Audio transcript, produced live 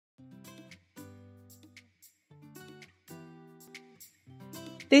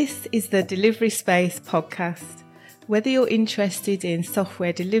This is the Delivery Space podcast. Whether you're interested in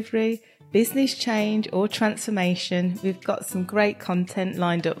software delivery, business change or transformation, we've got some great content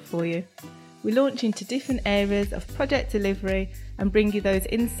lined up for you. We launch into different areas of project delivery and bring you those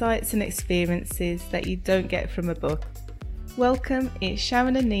insights and experiences that you don't get from a book. Welcome, it's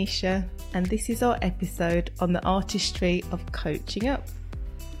Sharon and Nisha, and this is our episode on the Artistry of Coaching Up.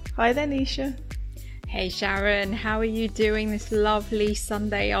 Hi there, Nisha. Hey Sharon, how are you doing this lovely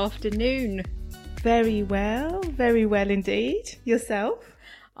Sunday afternoon? Very well indeed. Yourself?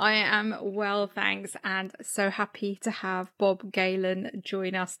 I am well, thanks, and so happy to have Bob Galen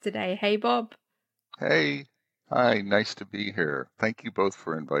join us today. Hey Bob. Hey. Hi, nice to be here. Thank you both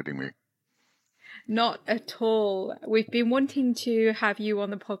for inviting me. Not at all. We've been wanting to have you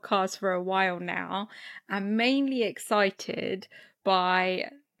on the podcast for a while now. I'm mainly excited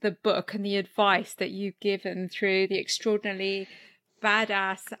by the book and the advice that you've given through the extraordinarily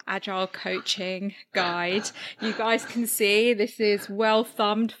badass agile coaching guide. You guys can see this is well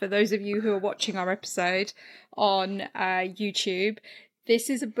thumbed for those of you who are watching our episode on YouTube.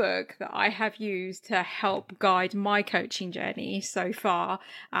 This is a book that I have used to help guide my coaching journey so far,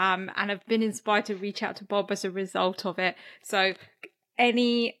 and I've been inspired to reach out to Bob as a result of it. So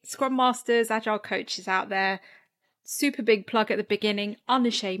any Scrum Masters, Agile coaches out there, super big plug at the beginning,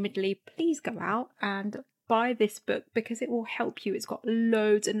 unashamedly, please go out and buy this book because it will help you. It's got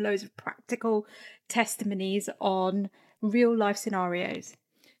loads and loads of practical testimonies on real life scenarios.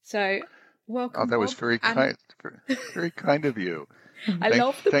 So welcome. Oh, that was very kind of you.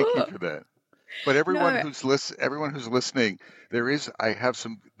 Love the book. Thank you for that. But everyone who's listening,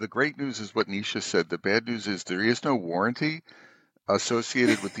 the great news is what Nisha said. The bad news is there is no warranty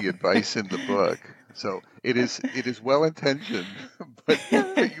associated with the advice in the book. So it is well intentioned, but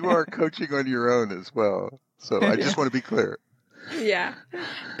you are coaching on your own as well. So I just want to be clear. Yeah.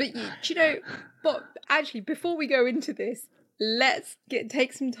 But but actually, before we go into this, let's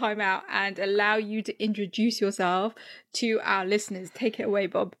take some time out and allow you to introduce yourself to our listeners. Take it away,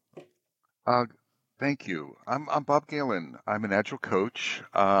 Bob. Thank you. I'm Bob Galen. I'm an Agile coach.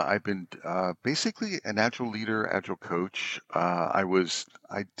 I've been basically an Agile leader, Agile coach.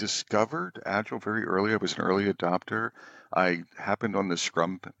 I discovered Agile very early. I was an early adopter. I happened on the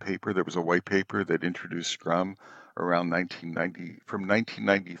Scrum paper. There was a white paper that introduced Scrum around 1990. From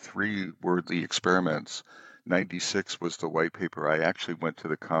 1993 were the experiments. 96 was the white paper. I actually went to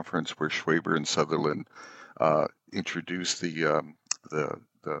the conference where Schwaber and Sutherland introduced the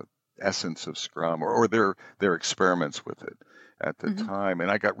essence of Scrum or their experiments with it at the time. And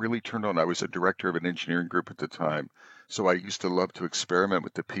I got really turned on. I was a director of an engineering group at the time. So I used to love to experiment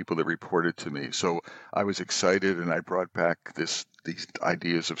with the people that reported to me. So I was excited and I brought back these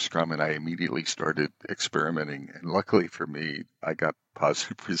ideas of Scrum and I immediately started experimenting. And luckily for me, I got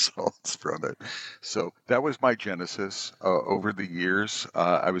positive results from it. So that was my genesis. Over the years,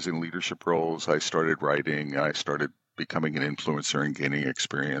 I was in leadership roles. I started writing. I started becoming an influencer and gaining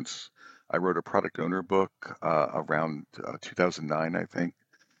experience. I wrote a product owner book around 2009, I think,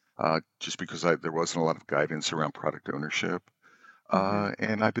 just because there wasn't a lot of guidance around product ownership.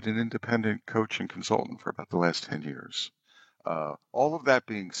 And I've been an independent coach and consultant for about the last 10 years. All of that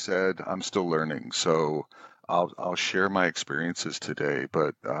being said, I'm still learning. So I'll share my experiences today,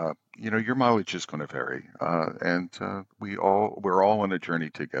 but your mileage is going to vary, and we're all on a journey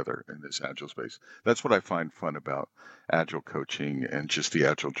together in this Agile space. That's what I find fun about Agile coaching and just the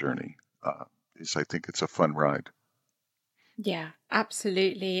Agile journey. Is I think it's a fun ride. Yeah,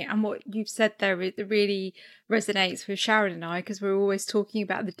 absolutely. And what you've said there really resonates with Sharon and I, because we're always talking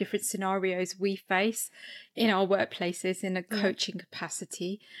about the different scenarios we face in our workplaces in a coaching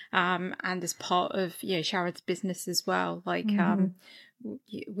capacity, and as part of Sharon's business as well. It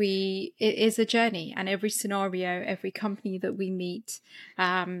is a journey, and every scenario, every company that we meet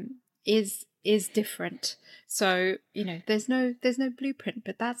is different. So there's no blueprint,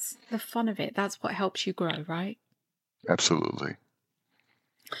 but that's the fun of it. That's what helps you grow, right? Absolutely.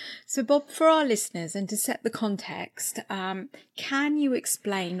 So Bob, for our listeners and to set the context, can you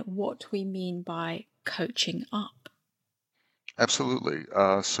explain what we mean by coaching up? Absolutely.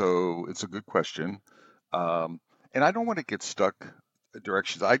 So it's a good question. And I don't want to get stuck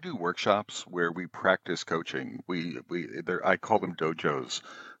directions. I do workshops where we practice coaching. I call them dojos,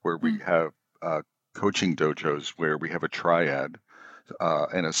 where we have coaching dojos where we have a triad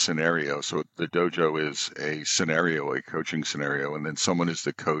and a scenario. So the dojo is a scenario, a coaching scenario, and then someone is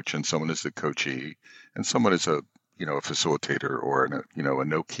the coach and someone is the coachee, and someone is a facilitator or a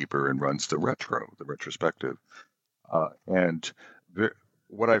note keeper and runs the retrospective. And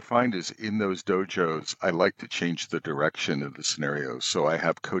what I find is in those dojos, I like to change the direction of the scenarios. So I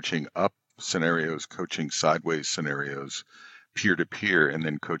have coaching up scenarios, coaching sideways scenarios, peer to peer, and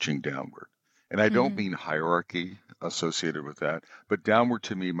then coaching downward. And I don't Mm-hmm. mean hierarchy associated with that, but downward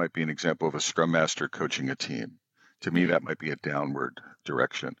to me might be an example of a scrum master coaching a team. To me, Yeah. that might be a downward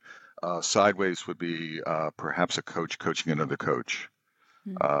direction. Sideways would be perhaps a coach coaching another coach.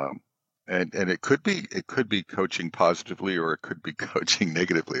 Mm. Um, and it could be coaching positively or it could be coaching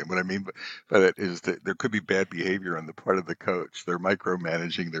negatively. And what I mean by that is that there could be bad behavior on the part of the coach. They're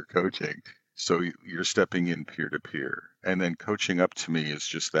micromanaging their coaching. So you're stepping in peer to peer. And then coaching up to me is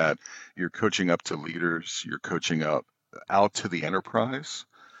just that you're coaching up to leaders, you're coaching up out to the enterprise.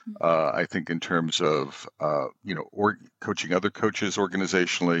 I think in terms of or coaching other coaches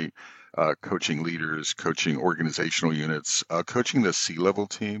organizationally, coaching leaders, coaching organizational units, coaching the C-level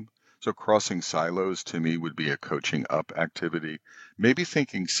team. So crossing silos to me would be a coaching up activity. Maybe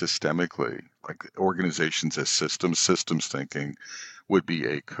thinking systemically, like organizations as systems thinking would be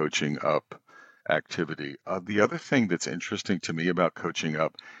a coaching up activity. The other thing that's interesting to me about coaching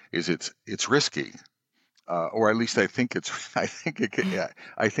up is it's risky, or at least I think it's yeah,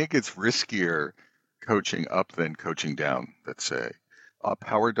 I think it's riskier coaching up than coaching down. Let's say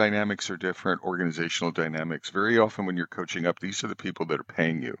power dynamics are different, organizational dynamics. Very often when you're coaching up, these are the people that are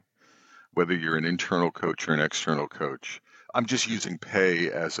paying you, whether you're an internal coach or an external coach. I'm just using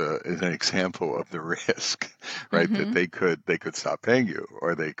pay as an example of the risk, right? That Mm-hmm. they could stop paying you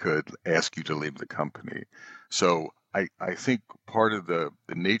or they could ask you to leave the company. So I think part of the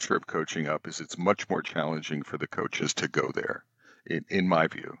nature of coaching up is it's much more challenging for the coaches to go there, in my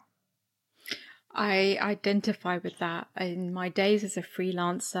view. I identify with that. In my days as a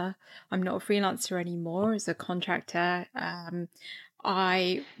freelancer, I'm not a freelancer anymore, as a contractor.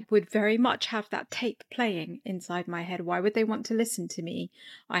 I would very much have that tape playing inside my head. Why would they want to listen to me?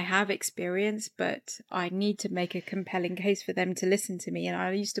 I have experience, but I need to make a compelling case for them to listen to me. And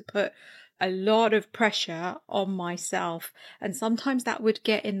I used to put a lot of pressure on myself, and sometimes that would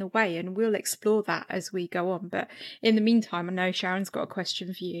get in the way. And we'll explore that as we go on. But in the meantime, I know Sharon's got a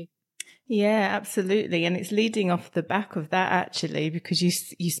question for you. Yeah, absolutely. And it's leading off the back of that actually, because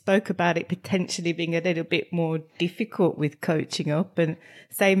you spoke about it potentially being a little bit more difficult with coaching up, and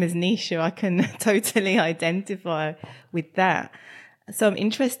same as Nisha, I can totally identify with that. So I'm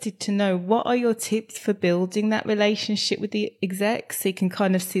interested to know, what are your tips for building that relationship with the execs so you can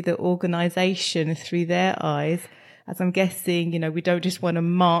kind of see the organization through their eyes? As I'm guessing, we don't just want to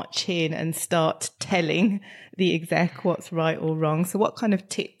march in and start telling the exec what's right or wrong. So what kind of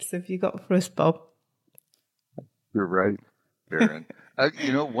tips have you got for us, Bob? You're right, Baron.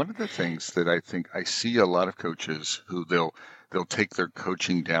 One of the things that I think I see a lot of coaches who they'll take their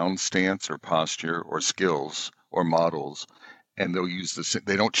coaching down stance or posture or skills or models, and they'll use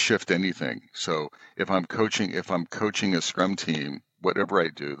they don't shift anything. So if I'm coaching a scrum team, whatever I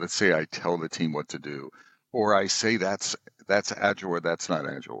do, let's say I tell the team what to do, or I say that's agile or that's not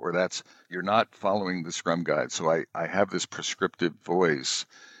agile, or that's you're not following the scrum guide. So I have this prescriptive voice,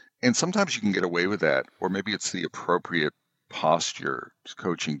 and sometimes you can get away with that, or maybe it's the appropriate posture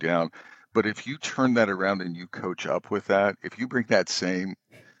coaching down. But if you turn that around and you coach up with that, if you bring that same,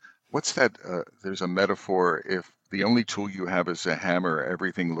 what's that? There's a metaphor. If the only tool you have is a hammer,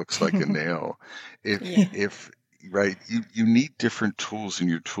 everything looks like a nail. If, Yeah. if, right, you need different tools in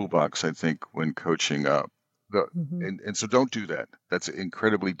your toolbox, I think, when coaching up. Mhm. And so don't do that. That's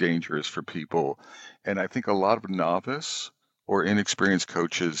incredibly dangerous for people. And I think a lot of novice or inexperienced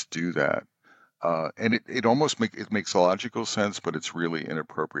coaches do that. And it almost it makes logical sense, but it's really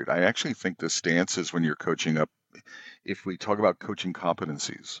inappropriate. I actually think the stances when you're coaching up, if we talk about coaching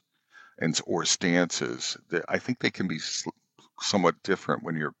competencies or stances, that I think they can be somewhat different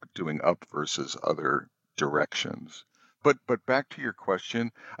when you're doing up versus other directions. But back to your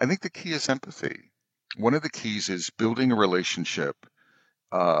question, I think the key is empathy. One of the keys is building a relationship,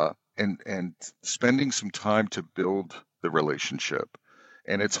 and spending some time to build the relationship.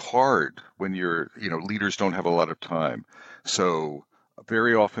 And it's hard when leaders don't have a lot of time. So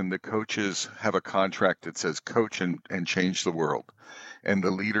very often the coaches have a contract that says coach and change the world. And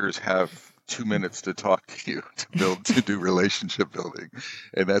the leaders have 2 minutes to talk to you to do relationship building.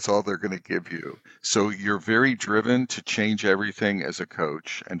 And that's all they're going to give you. So you're very driven to change everything as a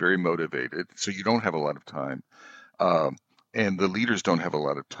coach and very motivated. So you don't have a lot of time. Um, and the leaders don't have a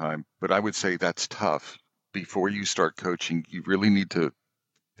lot of time, but I would say that's tough. Before you start coaching, you really need to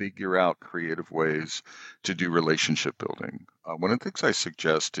figure out creative ways to do relationship building. One of the things I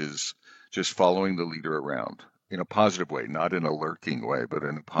suggest is just following the leader around in a positive way, not in a lurking way, but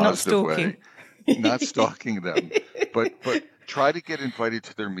in a Not positive way, stalking. not stalking them, but try to get invited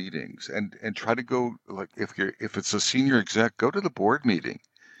to their meetings and try to go, like, if it's a senior exec, go to the board meeting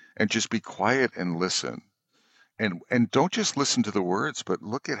and just be quiet and listen. And don't just listen to the words, but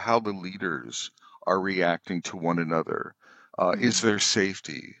look at how the leaders are reacting to one another. Is there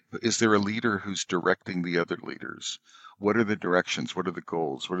safety? Is there a leader who's directing the other leaders? What are the directions? What are the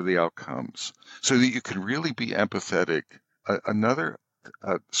goals? What are the outcomes? So that you can really be empathetic. Another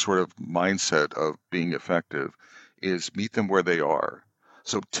sort of mindset of being effective is meet them where they are.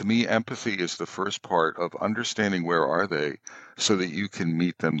 So to me, empathy is the first part of understanding where are they so that you can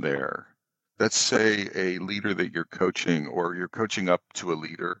meet them there. Let's say a leader that you're coaching, or you're coaching up to a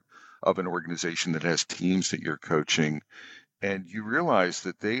leader of an organization that has teams that you're coaching, and you realize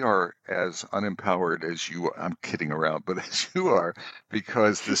that they are as unempowered as you are. I'm kidding around, but as you are,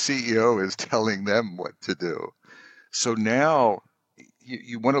 because the CEO is telling them what to do. So now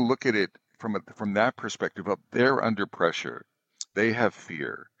you want to look at it from that perspective of they're under pressure. They have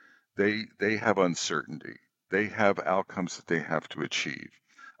fear. They have uncertainty. They have outcomes that they have to achieve.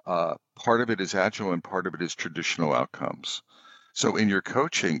 Part of it is agile and part of it is traditional outcomes. So in your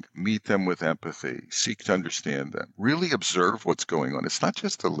coaching, meet them with empathy, seek to understand them, really observe what's going on. It's not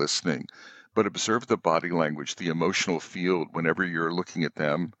just the listening, but observe the body language, the emotional field whenever you're looking at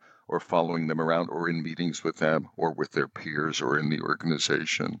them or following them around or in meetings with them or with their peers or in the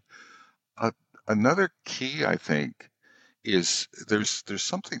organization. Another key, I think, is there's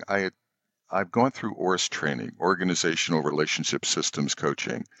something I've gone through ORS training, organizational relationship systems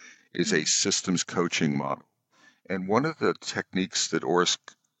coaching, is a systems coaching model. And one of the techniques that ORS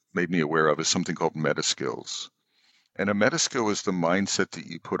made me aware of is something called meta skills. And a meta skill is the mindset that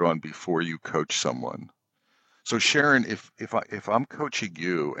you put on before you coach someone. So Sharon, if I'm coaching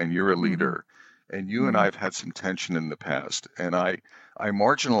you and you're a leader, and you and I have had some tension in the past, and I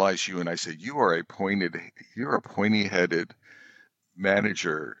marginalize you and I say you're a pointy-headed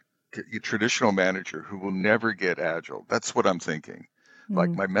manager, traditional manager who will never get agile. That's what I'm thinking.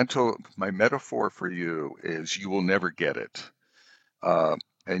 Like my metaphor for you is you will never get it,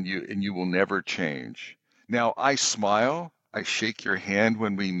 and you will never change. Now I smile, I shake your hand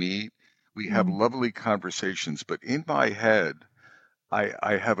when we meet, we have lovely conversations, but in my head,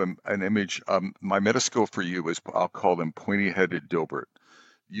 I have an image. My meta skill for you is I'll call them pointy-headed Dilbert.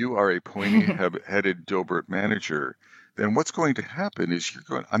 You are a pointy-headed Dilbert manager. Then what's going to happen is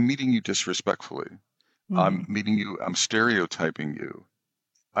I'm meeting you disrespectfully. I'm meeting you. I'm stereotyping you.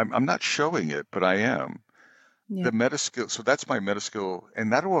 I'm not showing it, but I am. Yeah. The meta skill. So that's my meta skill,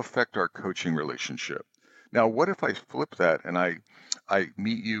 and that will affect our coaching relationship. Now, what if I flip that and I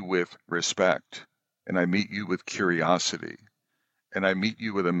meet you with respect, and I meet you with curiosity, and I meet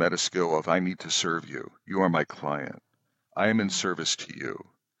you with a meta skill of I need to serve you. You are my client. I am in service to you.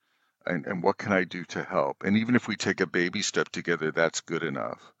 And what can I do to help? And even if we take a baby step together, that's good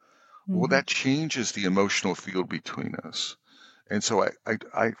enough. Well, that changes the emotional field between us. And so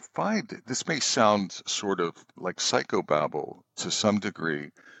I find this may sound sort of like psychobabble to some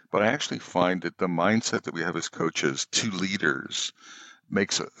degree, but I actually find that the mindset that we have as coaches to leaders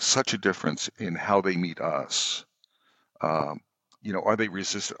makes such a difference in how they meet us. Are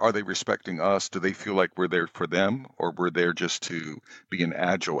they respecting us? Do they feel like we're there for them, or we're there just to be an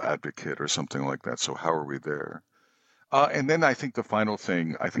agile advocate or something like that? So how are we there? And then I think the final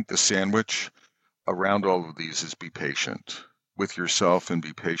thing, I think the sandwich around all of these is be patient with yourself and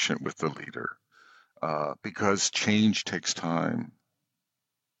be patient with the leader, because change takes time.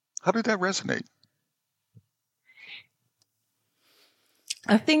 How did that resonate?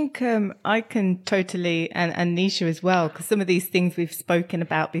 I think I can totally, and Nisha as well, because some of these things we've spoken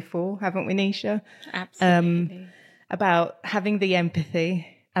about before, haven't we, Nisha? Absolutely. About having the empathy,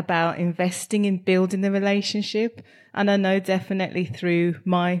 about investing in building the relationship. And I know definitely through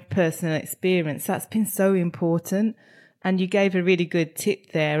my personal experience, that's been so important. And you gave a really good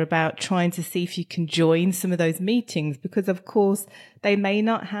tip there about trying to see if you can join some of those meetings, because of course they may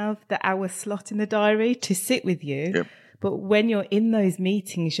not have the hour slot in the diary to sit with you. Yep. But when you're in those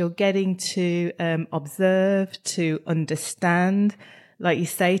meetings, you're getting to observe, to understand, like you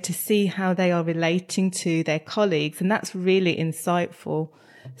say, to see how they are relating to their colleagues. And that's really insightful.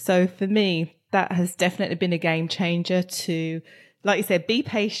 So for me, that has definitely been a game changer to, like you said, be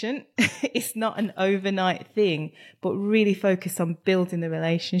patient. It's not an overnight thing, but really focus on building the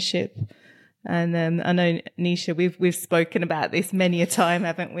relationship. And I know, Nisha, we've spoken about this many a time,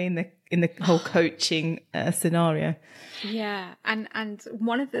 haven't we, in the whole coaching scenario. Yeah, and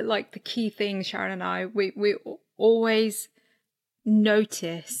one of the key things, Sharon and I, we always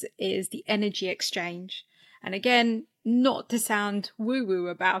notice is the energy exchange. And again, not to sound woo-woo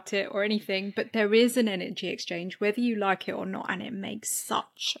about it or anything, but there is an energy exchange, whether you like it or not, and it makes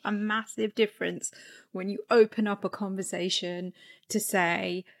such a massive difference when you open up a conversation to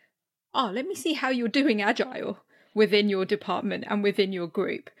say, oh, let me see how you're doing agile within your department and within your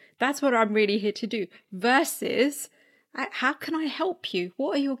group. That's what I'm really here to do. Versus, how can I help you?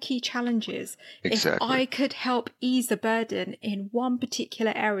 What are your key challenges? Exactly. If I could help ease the burden in one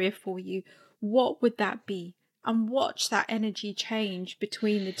particular area for you, what would that be? And watch that energy change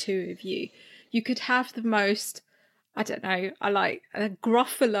between the two of you. You could have the most, I don't know, I like a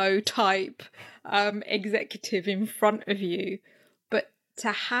Gruffalo type executive in front of you, but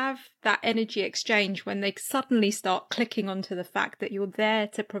to have that energy exchange when they suddenly start clicking onto the fact that you're there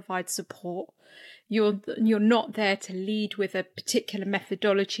to provide support, you're not there to lead with a particular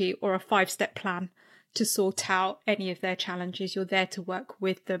methodology or a 5-step plan to sort out any of their challenges. You're there to work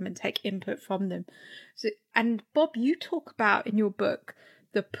with them and take input from them. So, and Bob, you talk about in your book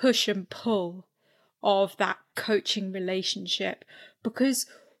the push and pull of that coaching relationship, because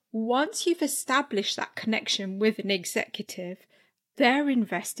once you've established that connection with an executive, they're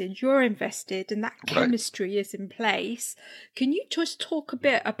invested, you're invested, and that chemistry is in place. Can you just talk a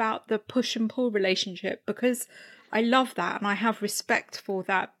bit about the push and pull relationship? Because I love that and I have respect for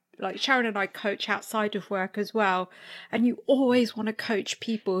that. Like Sharon and I coach outside of work as well. And you always want to coach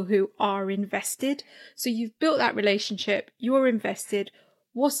people who are invested. So you've built that relationship, you're invested.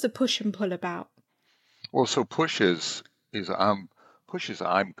 What's the push and pull about? Well, so push is I'm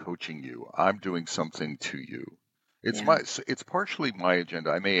coaching you. I'm doing something to you. It's partially my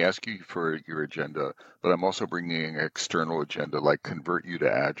agenda. I may ask you for your agenda, but I'm also bringing an external agenda, like convert you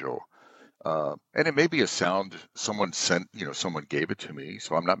to Agile. And it may be someone someone gave it to me,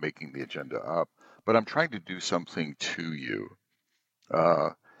 so I'm not making the agenda up, but I'm trying to do something to you.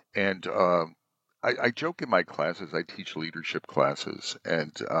 And I joke in my classes, I teach leadership classes,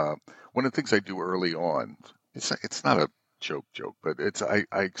 and one of the things I do early on, it's not a joke, but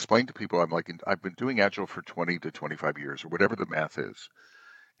I explain to people, I've been doing Agile for 20 to 25 years, or whatever the math is,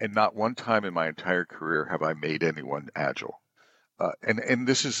 and not one time in my entire career have I made anyone Agile. And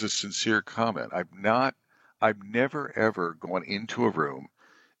this is a sincere comment. I've never ever gone into a room,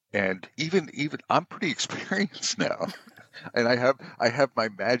 and even I'm pretty experienced now, and I have my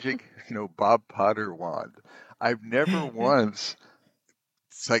magic, Bob Potter wand. I've never once,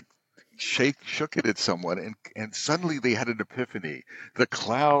 it's like, shook it at someone, and suddenly they had an epiphany. The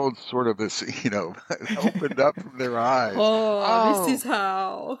clouds sort of opened up from their eyes. This is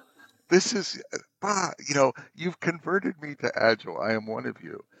how. This is, you've converted me to Agile. I am one of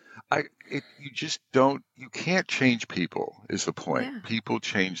you. You can't change people, is the point. Yeah. People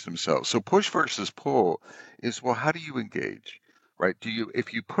change themselves. So push versus pull is, well, how do you engage, right?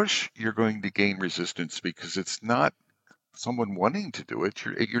 If you push, you're going to gain resistance because it's not someone wanting to do it.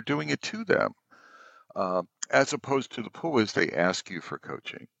 You're doing it to them. As opposed to the pull is they ask you for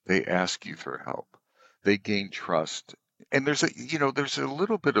coaching. They ask you for help. They gain trust. And there's a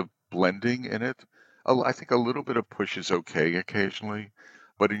little bit of blending in it. I think a little bit of push is okay occasionally,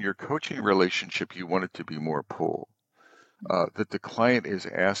 but in your coaching relationship, you want it to be more pull. That the client is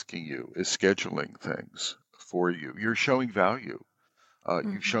asking you, is scheduling things for you. You're showing value.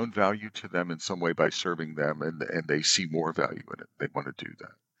 You've shown value to them in some way by serving them, and they see more value in it. They want to do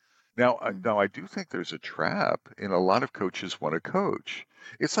that. Now, I do think there's a trap, and a lot of coaches want to coach.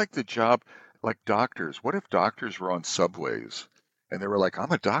 It's like the job, like doctors. What if doctors were on subways and they were like,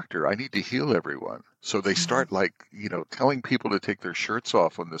 I'm a doctor, I need to heal everyone. So they start telling people to take their shirts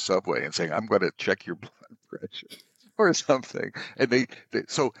off on the subway and saying, I'm going to check your blood pressure or something. And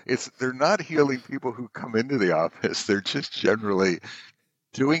they're not healing people who come into the office. They're just generally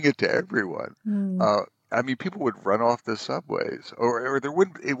doing it to everyone. People would run off the subways, or it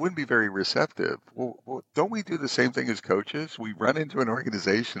wouldn't be very receptive. Well, don't we do the same thing as coaches? We run into an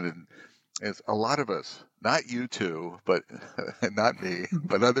organization, and it's a lot of us, not you two, but not me,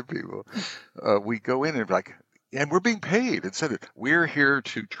 but other people. We go in and we're being paid. Instead of, we're here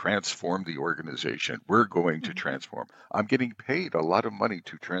to transform the organization. We're going to transform. I'm getting paid a lot of money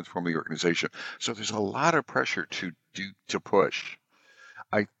to transform the organization. So there's a lot of pressure to push.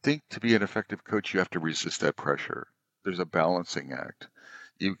 I think to be an effective coach, you have to resist that pressure. There's a balancing act.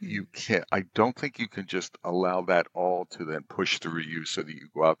 You can't. I don't think you can just allow that all to then push through you, so that you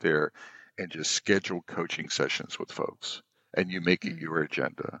go out there and just schedule coaching sessions with folks and you make it your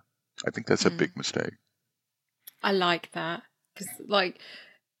agenda. I think that's a big mistake. I like that, because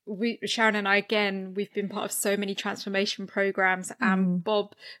Sharon and I, again, we've been part of so many transformation programs, and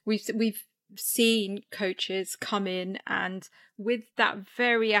Bob, we've seen coaches come in and with that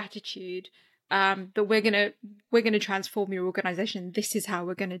very attitude that we're gonna transform your organization. This is how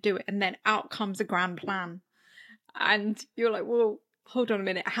we're gonna do it, and then out comes a grand plan, and you're like, well, hold on a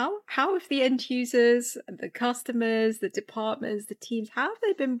minute. How have the end users, the customers, the departments, the teams, how have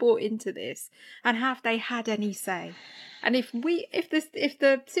they been brought into this, and have they had any say? And if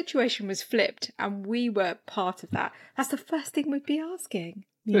the situation was flipped and we were part of that, that's the first thing we'd be asking.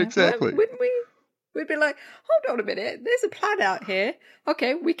 Yeah. Exactly. Wouldn't we? We'd be like, hold on a minute, there's a plan out here.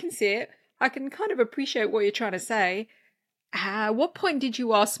 Okay, we can see it. I can kind of appreciate what you're trying to say. What point did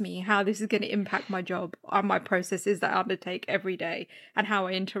you ask me how this is going to impact my job or my processes that I undertake every day and how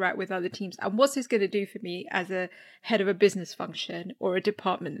I interact with other teams? And what's this going to do for me as a head of a business function or a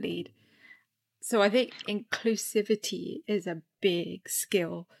department lead? So I think inclusivity is a big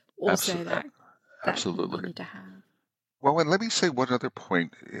skill also that Absolutely. you need to have. Well, and let me say one other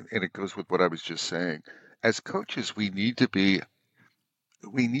point, and it goes with what I was just saying. As coaches, we need to be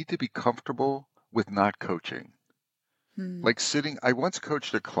comfortable with not coaching. Like I once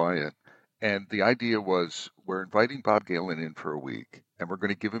coached a client, and the idea was we're inviting Bob Galen in for a week, and we're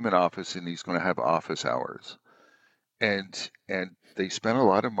going to give him an office, and he's going to have office hours. And they spent a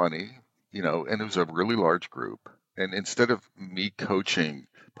lot of money, and it was a really large group. And instead of me pushing,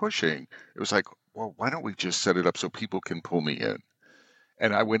 it was like, well, why don't we just set it up so people can pull me in?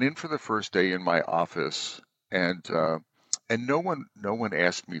 And I went in for the first day in my office, and no one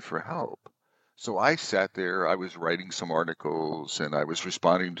asked me for help. So I sat there, I was writing some articles and I was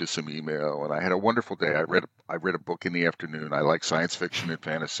responding to some email, and I had a wonderful day. I read a book in the afternoon. I like science fiction and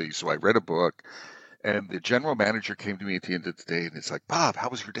fantasy, so I read a book, and the general manager came to me at the end of the day and it's like, Bob, how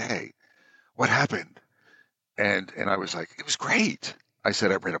was your day? What happened? And I was like, it was great. I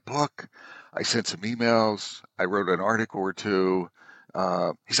said, I read a book, I sent some emails, I wrote an article or two.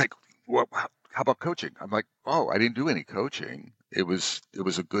 He's like, well, how about coaching? I'm like, oh, I didn't do any coaching. It was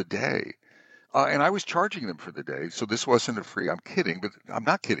a good day. And I was charging them for the day, so this wasn't a free. I'm kidding, but I'm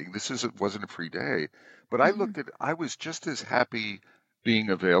not kidding. Wasn't a free day. But I was just as happy being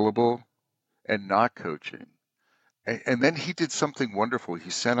available and not coaching. And then he did something wonderful. He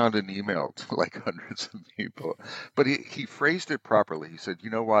sent out an email to like hundreds of people, but he phrased it properly. He said, you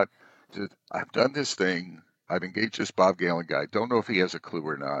know what? I've done this thing. I've engaged this Bob Galen guy. Don't know if he has a clue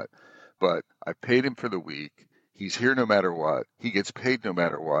or not, but I paid him for the week. He's here no matter what. He gets paid no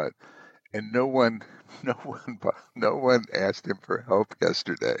matter what. And no one asked him for help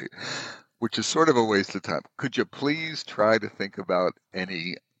yesterday, which is sort of a waste of time. Could you please try to think about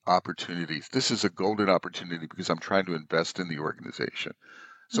any opportunities? This is a golden opportunity because I'm trying to invest in the organization.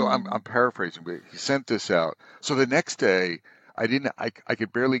 So I'm paraphrasing, but he sent this out. So the next day, I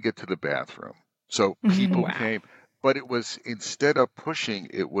could barely get to the bathroom. So people came, but it was, instead of pushing,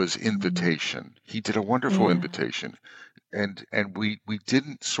 it was invitation. He did a wonderful invitation. And we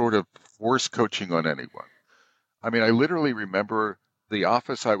didn't sort of force coaching on anyone. I mean, I literally remember the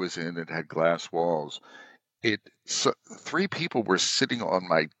office I was in, it had glass walls. Three people were sitting on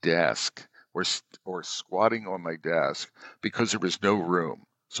my desk or squatting on my desk because there was no room.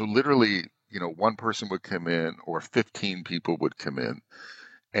 So literally, one person would come in or 15 people would come in,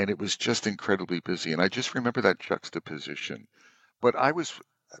 and it was just incredibly busy. And I just remember that juxtaposition. But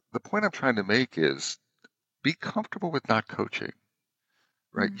the point I'm trying to make is, be comfortable with not coaching,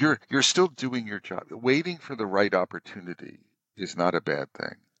 right? You're still doing your job. Waiting for the right opportunity is not a bad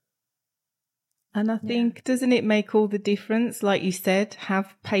thing. And I think, doesn't it make all the difference? Like you said,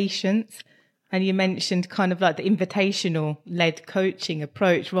 have patience. And you mentioned kind of like the invitational led coaching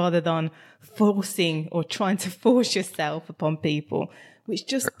approach rather than forcing or trying to force yourself upon people, which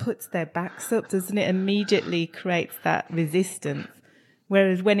just puts their backs up, doesn't it? Immediately creates that resistance.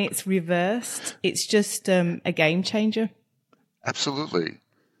 Whereas when it's reversed, it's just a game changer. Absolutely.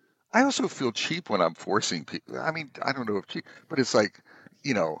 I also feel cheap when I'm forcing people. I mean, I don't know if cheap, but it's like,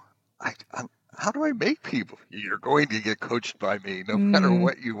 how do I make people? You're going to get coached by me no matter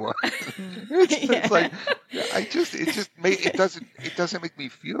what you want. It's like, it doesn't make me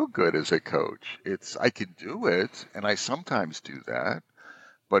feel good as a coach. I can do it, and I sometimes do that,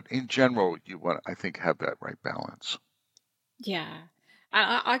 but in general, you want, I think, have that right balance. Yeah.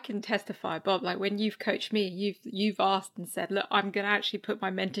 I can testify, Bob, like when you've coached me, you've asked and said, look, I'm going to actually put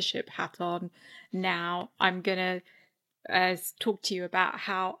my mentorship hat on now. I'm going to talk to you about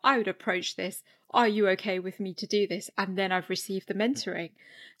how I would approach this. Are you okay with me to do this? And then I've received the mentoring.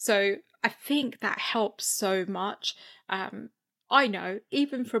 So I think that helps so much. I know,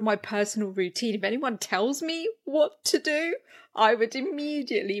 even from my personal routine, if anyone tells me what to do, I would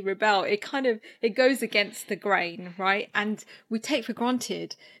immediately rebel. It goes against the grain, right? And we take for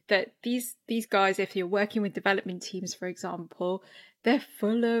granted that these guys, if you're working with development teams, for example, they're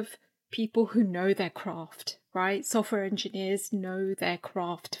full of people who know their craft, right? Software engineers know their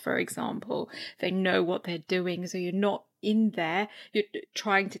craft, for example. They know what they're doing. So you're not in there, you're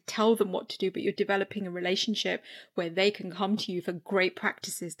trying to tell them what to do, but you're developing a relationship where they can come to you for great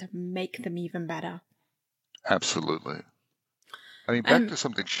practices to make them even better. Absolutely. I mean, back Um, to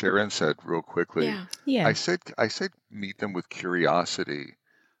something Sharon said real quickly. yeah. Yeah. I said meet them with curiosity,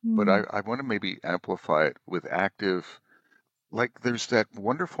 but Mm. I want to maybe amplify it with active, like there's that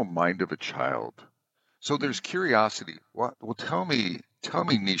wonderful mind of a child. So there's curiosity. Well, tell me,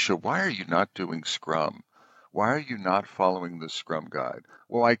 Nisha, why are you not doing Scrum? Why are you not following the Scrum guide?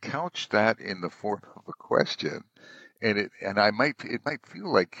 Well, I couch that in the form of a question, and it might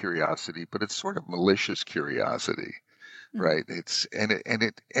feel like curiosity, but it's sort of malicious curiosity. Mm. Right.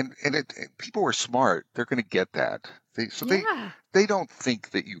 And people are smart. They're going to get that. Yeah. They don't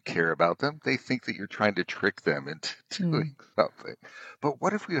think that you care about them. They think that you're trying to trick them into Mm. doing something. But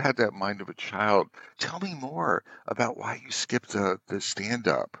what if we had that mind of a child? Tell me more about why you skipped the stand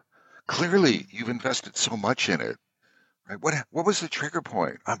up. Clearly, you've invested so much in it. Right. What was the trigger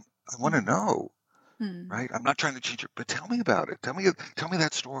point? I want to Mm. know. Mm. Right. I'm not trying to change it, but tell me about it. Tell me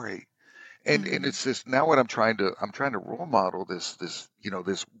that story. And Mm. it's this now what I'm trying to role model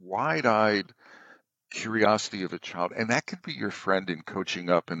this wide-eyed curiosity of a child, and that can be your friend in coaching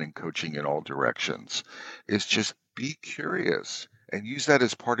up and in coaching in all directions, is just be curious and use that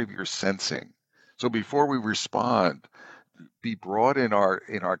as part of your sensing. So before we respond, be broad in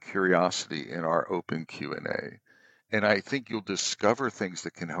our curiosity, in our open Q&A. And I think you'll discover things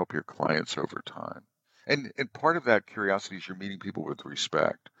that can help your clients over time. And part of that curiosity is you're meeting people with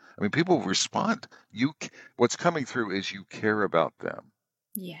respect. I mean, people respond. What's coming through is you care about them,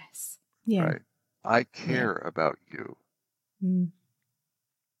 Yes. Yeah. right? I Yeah. care about you. Mm.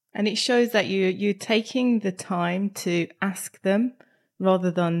 And it shows that you're taking the time to ask them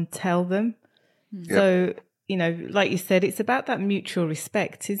rather than tell them. Mm. Yep. So, like you said, it's about that mutual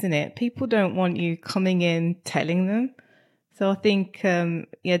respect, isn't it? People don't want you coming in telling them. So I think,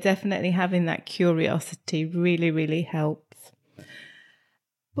 definitely having that curiosity really, really helps.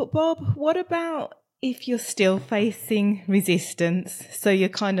 But Bob, what about if you're still facing resistance? So you're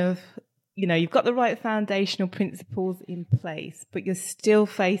kind of, you've got the right foundational principles in place, but you're still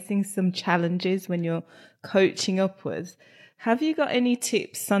facing some challenges when you're coaching upwards. Have you got any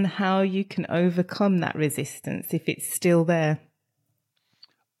tips on how you can overcome that resistance if it's still there?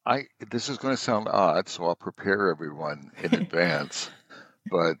 This is going to sound odd, so I'll prepare everyone in advance.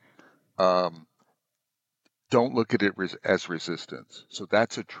 But um, don't look at it as resistance. So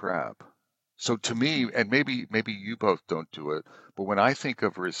that's a trap. So to me, and maybe you both don't do it, but when I think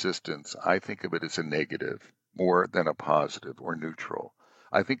of resistance, I think of it as a negative more than a positive or neutral.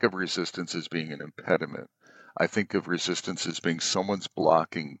 I think of resistance as being an impediment. I think of resistance as being someone's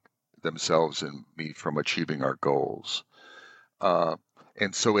blocking themselves and me from achieving our goals. Uh,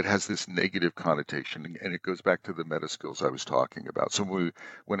 and so it has this negative connotation, and it goes back to the meta skills I was talking about. So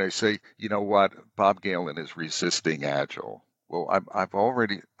when I say, you know what, Bob Galen is resisting agile, well, I've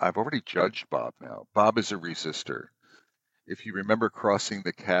already judged Bob now. Bob is a resistor. If you remember crossing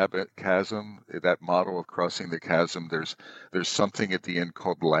the chasm, that model of crossing the chasm, there's something at the end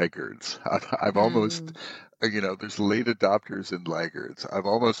called laggards. I've almost, Mm. there's late adopters and laggards. I've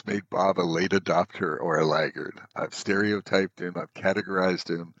almost made Bob a late adopter or a laggard. I've stereotyped him, I've categorized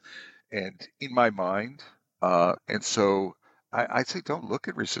him, and in my mind, and so I'd say don't look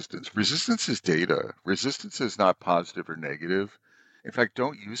at resistance. Resistance is data. Resistance is not positive or negative. In fact,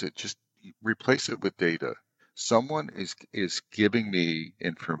 don't use it. Just replace it with data. Someone is giving me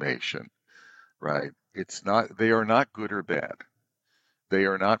information, right? It's not. They are not good or bad. They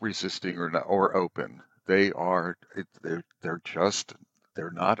are not resisting or open.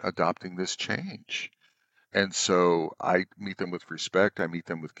 They're not adopting this change. And so I meet them with respect. I meet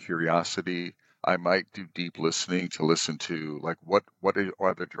them with curiosity. I might do deep listening to listen to like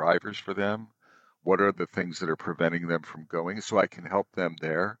are the drivers for them? What are the things that are preventing them from going? So I can help them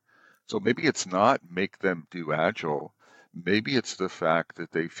there. So maybe it's not make them do agile. Maybe it's the fact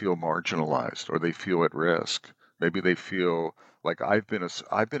that they feel marginalized or they feel at risk. Maybe they feel like I've been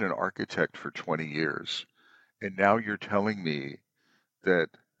an architect for 20 years, and now you're telling me that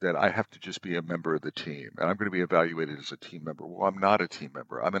I have to just be a member of the team and I'm going to be evaluated as a team member. Well, I'm not a team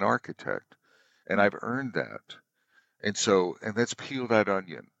member. I'm an architect and I've earned that. And let's peel that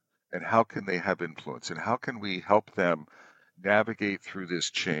onion. And how can they have influence? And how can we help them navigate through this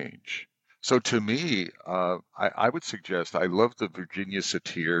change? So to me, I would suggest I love the Virginia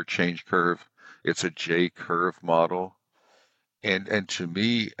Satir change curve. It's a J curve model. And to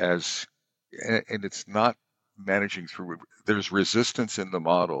me, and it's not managing through, there's resistance in the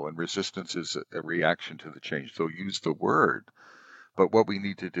model, and resistance is a reaction to the change. They'll use the word, but what we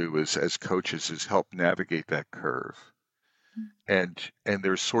need to do is, as coaches, is help navigate that curve. And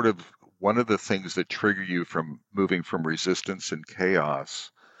there's sort of one of the things that trigger you from moving from resistance and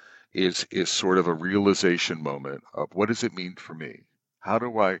chaos is sort of a realization moment of, what does it mean for me?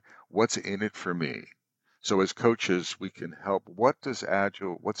 What's in it for me? So as coaches, we can help. What's in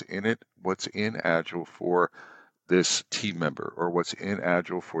Agile for this team member, or what's in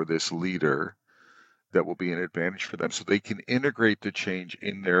Agile for this leader that will be an advantage for them, so they can integrate the change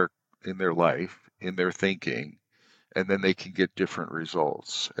in their life, in their thinking, and then they can get different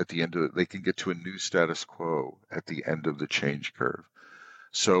results at the end of it. They can get to a new status quo at the end of the change curve.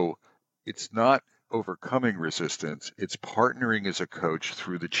 So it's not overcoming resistance, it's partnering as a coach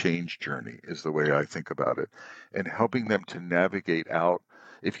through the change journey, is the way I think about it, and helping them to navigate out.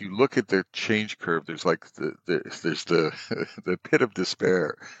 If you look at the change curve, there's like there's the the pit of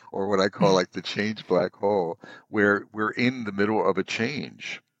despair, or what I call like the change black hole, where we're in the middle of a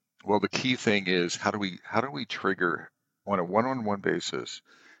change. Well, the key thing is, how do we trigger on a one-on-one basis?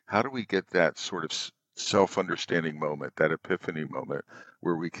 How do we get that sort of self-understanding moment, that epiphany moment,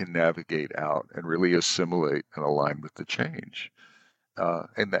 where we can navigate out and really assimilate and align with the change?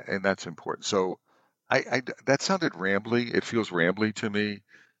 And that's important. So that sounded rambly. It feels rambly to me,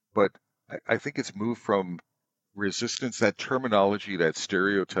 but I think it's moved from resistance, that terminology, that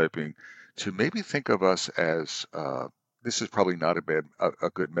stereotyping, to maybe think of us as, this is probably not a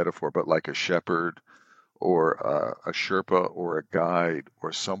good metaphor, but like a shepherd, or a Sherpa, or a guide,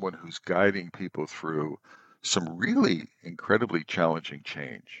 or someone who's guiding people through some really incredibly challenging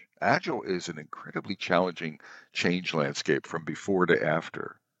change. Agile is an incredibly challenging change landscape from before to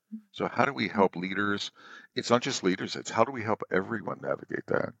after. So how do we help leaders? It's not just leaders, it's how do we help everyone navigate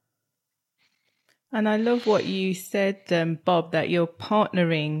that? And I love what you said, Bob, that you're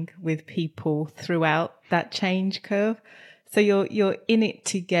partnering with people throughout that change curve. So you're in it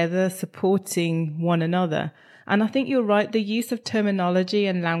together, supporting one another. And I think you're right. The use of terminology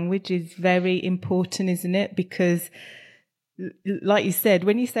and language is very important, isn't it? Because like you said,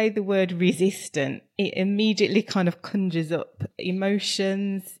 when you say the word resistant, it immediately kind of conjures up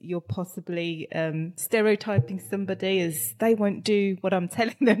emotions. You're possibly stereotyping somebody as they won't do what I'm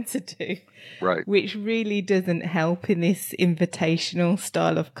telling them to do, Right. which really doesn't help in this invitational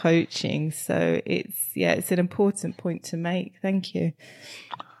style of coaching. So it's an important point to make. Thank you.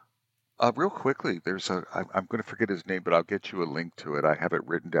 Real quickly, I'm going to forget his name, but I'll get you a link to it. I have it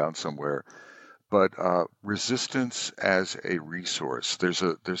written down somewhere. But resistance as a resource. There's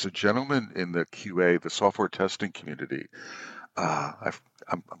a gentleman in the QA, the software testing community.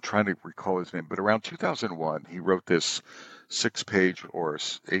 I'm trying to recall his name, but around 2001, he wrote this 6-page or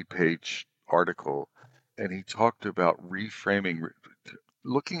 8-page article, and he talked about reframing,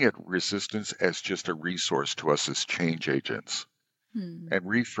 looking at resistance as just a resource to us as change agents, and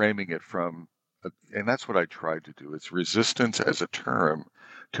reframing it from, and that's what I tried to do. It's resistance as a term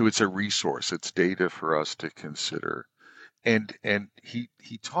to it's a resource, it's data for us to consider. And he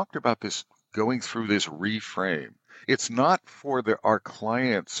talked about this, going through this reframe. It's not for our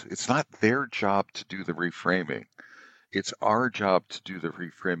clients, it's not their job to do the reframing. It's our job to do the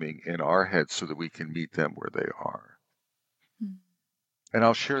reframing in our heads so that we can meet them where they are. And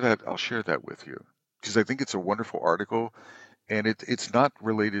I'll share that with you, because I think it's a wonderful article. And it's not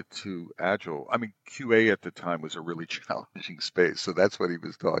related to Agile. I mean, QA at the time was a really challenging space, so that's what he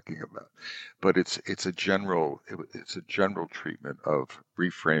was talking about. But it's a general treatment of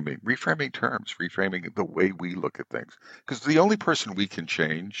reframing terms, reframing the way we look at things. Because the only person we can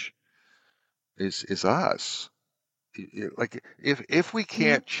change is us. Like if we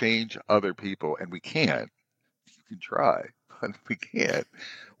can't change other people, and we can't, you can try, but we can't,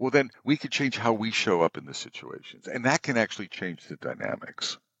 well, then we could change how we show up in the situations, and that can actually change the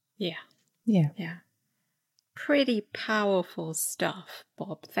dynamics. Yeah. Pretty powerful stuff,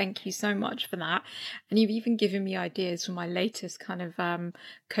 Bob. Thank you so much for that. And you've even given me ideas for my latest kind of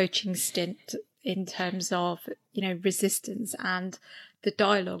coaching stint in terms of, resistance and the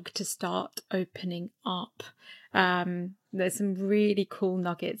dialogue to start opening up. There's some really cool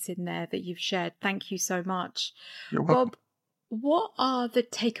nuggets in there that you've shared. Thank you so much. You're welcome. Bob, what are the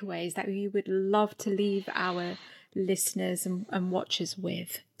takeaways that you would love to leave our listeners and watchers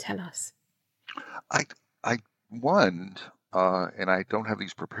with? Tell us. One, and I don't have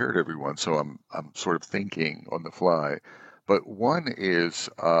these prepared, everyone, so I'm sort of thinking on the fly. But one is,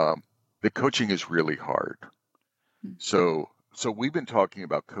 the coaching is really hard. So we've been talking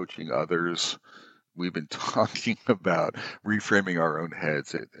about coaching others, we've been talking about reframing our own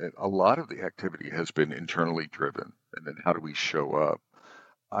heads. A lot of the activity has been internally driven. And then how do we show up?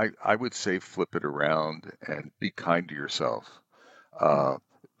 I would say flip it around and be kind to yourself. Uh,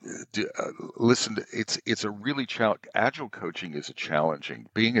 Listen, it's a really agile coaching is a challenging.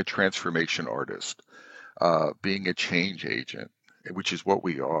 Being a transformation artist, being a change agent, which is what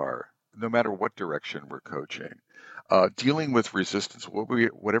we are, no matter what direction we're coaching, dealing with resistance,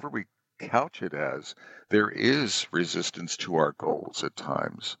 whatever we couch it as, there is resistance to our goals at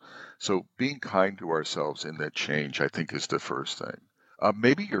times. So being kind to ourselves in that change, I think, is the first thing.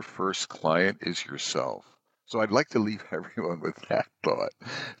 Maybe your first client is yourself. So I'd like to leave everyone with that thought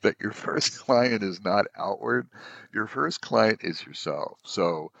that your first client is not outward. Your first client is yourself.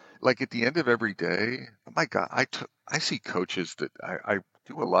 So like at the end of every day, oh my God, I see coaches that I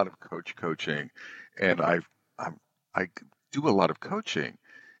do a lot of coaching, and I do a lot of coaching,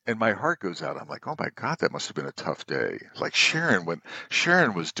 and my heart goes out. I'm like, oh my God, that must have been a tough day. Like Sharon, when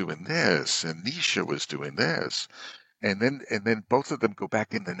Sharon was doing this and Nisha was doing this, and then both of them go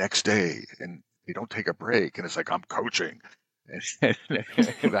back in the next day and they don't take a break, and it's like I'm coaching, and,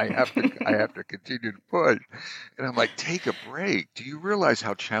 and I have to continue to push, and I'm like, take a break. Do you realize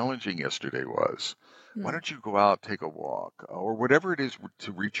how challenging yesterday was? Why don't you go out, take a walk, or whatever it is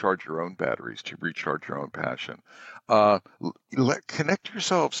to recharge your own batteries, to recharge your own passion? Connect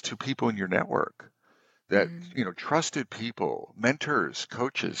yourselves to people in your network that, trusted people, mentors,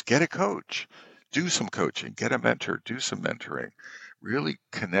 coaches. Get a coach, do some coaching, get a mentor, do some mentoring. Really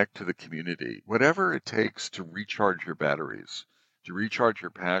connect to the community, whatever it takes to recharge your batteries, to recharge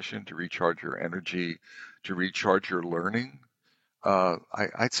your passion, to recharge your energy, to recharge your learning.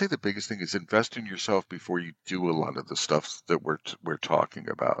 I'd say the biggest thing is invest in yourself before you do a lot of the stuff that we're talking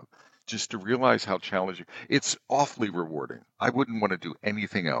about. Just to realize how challenging it's awfully rewarding. I wouldn't want to do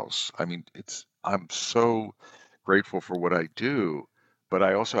anything else. I mean, I'm so grateful for what I do, but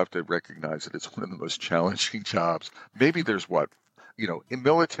I also have to recognize that it's one of the most challenging jobs. Maybe there's in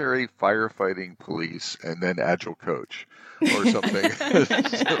military, firefighting, police, and then agile coach or something.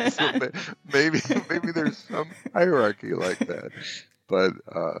 so maybe there's some hierarchy like that. But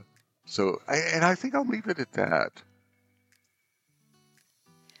I think I'll leave it at that.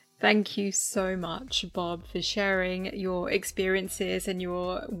 Thank you so much, Bob, for sharing your experiences and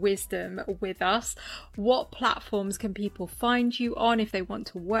your wisdom with us. What platforms can people find you on if they want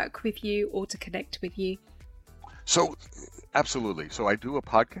to work with you or to connect with you? So, absolutely. So I do a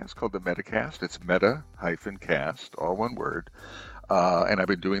podcast called The Metacast. It's meta-cast, all one word. And I've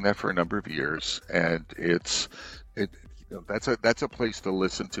been doing that for a number of years. And that's a place to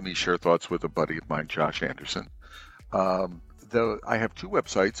listen to me share thoughts with a buddy of mine, Josh Anderson. I have two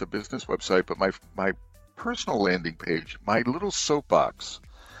websites, a business website, but my personal landing page, my little soapbox,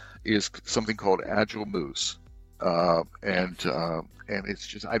 is something called Agile Moose. And it's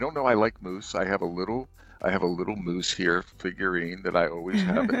just, I don't know, I like moose. I have a little moose here figurine that I always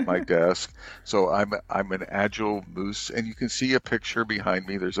have at my desk. So I'm an agile moose, and you can see a picture behind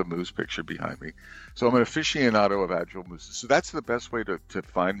me. There's a moose picture behind me. So I'm an aficionado of agile mooses. So that's the best way to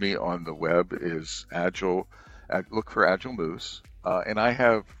find me on the web is agile. Look for Agile Moose. And I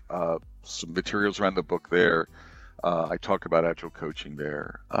have some materials around the book there. I talk about agile coaching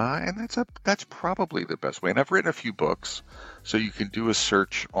there. And that's probably the best way. And I've written a few books, so you can do a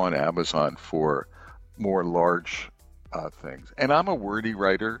search on Amazon for more large things. And I'm a wordy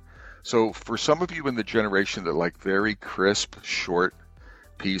writer. So for some of you in the generation that like very crisp, short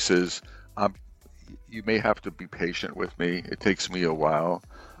pieces, you may have to be patient with me. It takes me a while.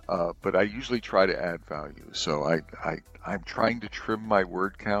 But I usually try to add value. So I'm trying to trim my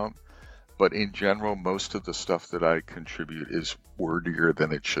word count. But in general, most of the stuff that I contribute is wordier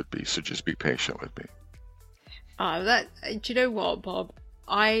than it should be. So just be patient with me. Do you know what, Bob?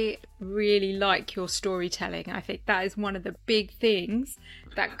 I really like your storytelling. I think that is one of the big things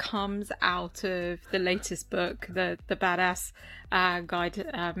that comes out of the latest book, the Badass Guide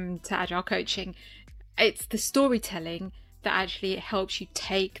to Agile Coaching. It's the storytelling that actually helps you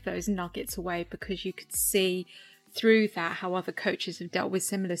take those nuggets away, because you could see through that how other coaches have dealt with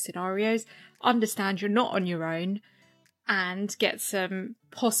similar scenarios, understand you're not on your own, and get some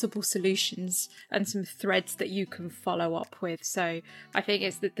possible solutions and some threads that you can follow up with. So I think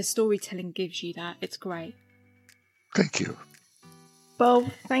it's that the storytelling gives you that. It's great. Thank you.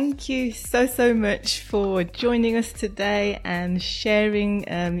 Bob, thank you so much for joining us today and sharing,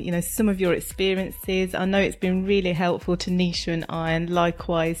 some of your experiences. I know it's been really helpful to Nisha and I, and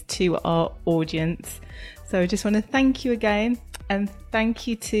likewise to our audience. So I just want to thank you again, and thank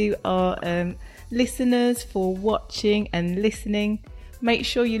you to our listeners for watching and listening. Make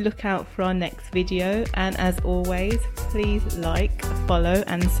sure you look out for our next video, and as always, please like, follow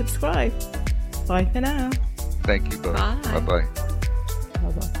and subscribe. Bye for now. Thank you both. Bye. Bye-bye.